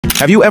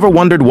Have you ever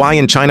wondered why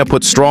in China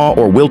put straw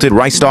or wilted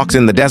rice stalks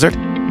in the desert?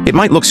 It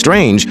might look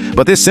strange,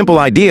 but this simple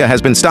idea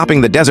has been stopping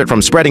the desert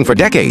from spreading for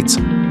decades.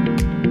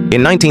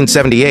 In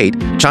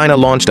 1978, China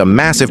launched a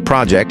massive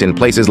project in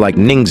places like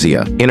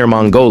Ningxia, Inner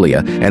Mongolia,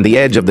 and the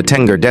edge of the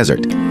Tengger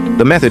Desert.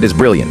 The method is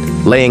brilliant,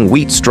 laying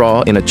wheat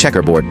straw in a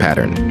checkerboard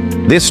pattern.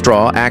 This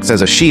straw acts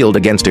as a shield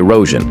against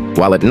erosion,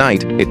 while at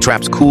night it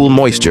traps cool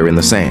moisture in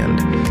the sand,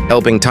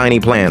 helping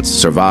tiny plants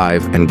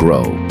survive and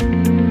grow.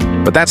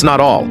 But that's not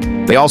all.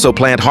 They also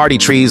plant hardy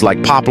trees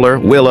like poplar,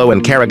 willow,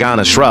 and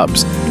caragana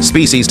shrubs,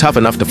 species tough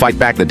enough to fight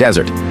back the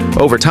desert.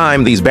 Over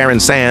time, these barren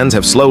sands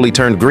have slowly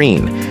turned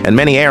green, and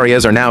many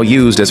areas are now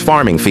used as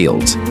farming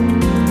fields.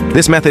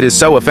 This method is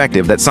so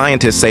effective that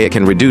scientists say it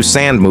can reduce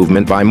sand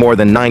movement by more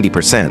than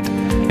 90%.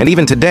 And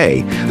even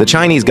today, the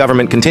Chinese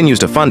government continues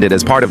to fund it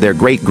as part of their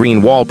Great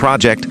Green Wall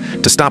project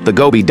to stop the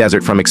Gobi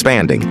Desert from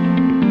expanding.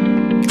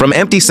 From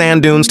empty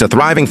sand dunes to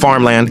thriving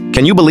farmland,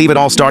 can you believe it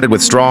all started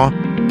with straw?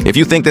 If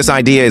you think this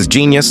idea is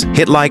genius,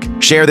 hit like,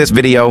 share this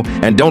video,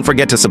 and don't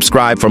forget to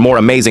subscribe for more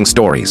amazing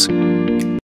stories.